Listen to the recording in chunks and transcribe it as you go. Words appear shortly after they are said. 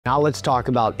Now let's talk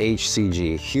about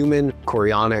HCG, human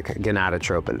chorionic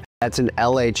gonadotropin. That's an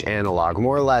LH analog.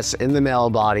 More or less in the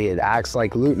male body, it acts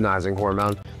like luteinizing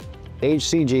hormone.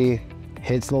 HCG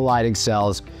hits the Leydig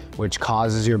cells, which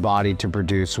causes your body to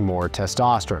produce more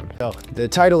testosterone. So the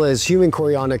title is Human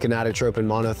Chorionic Gonadotropin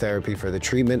Monotherapy for the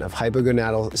Treatment of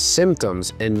Hypogonadal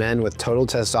Symptoms in Men with Total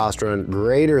Testosterone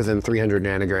Greater than 300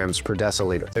 nanograms per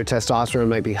deciliter. Their testosterone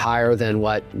might be higher than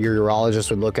what your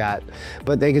urologist would look at,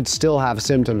 but they could still have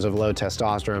symptoms of low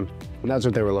testosterone. And that's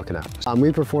what they were looking at.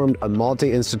 We performed a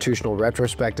multi-institutional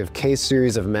retrospective case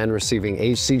series of men receiving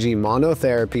HCG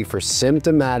monotherapy for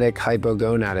symptomatic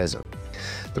hypogonadism.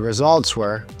 The results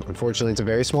were, unfortunately it's a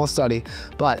very small study,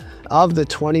 but of the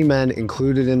 20 men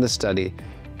included in the study,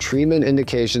 treatment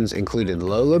indications included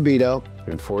low libido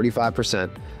in 45%,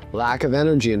 lack of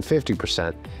energy in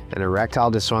 50%, and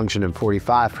erectile dysfunction in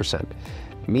 45%.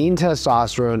 Mean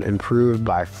testosterone improved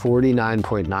by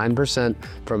 49.9%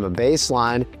 from a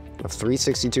baseline of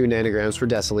 362 nanograms per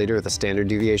deciliter with a standard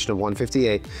deviation of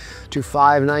 158 to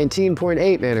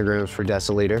 519.8 nanograms per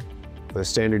deciliter with a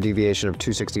standard deviation of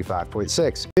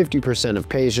 265.6. 50% of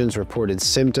patients reported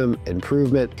symptom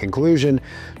improvement. Conclusion,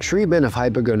 treatment of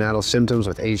hypogonadal symptoms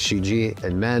with HCG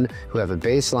in men who have a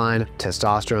baseline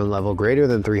testosterone level greater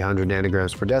than 300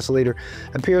 nanograms per deciliter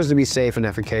appears to be safe and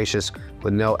efficacious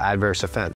with no adverse effects.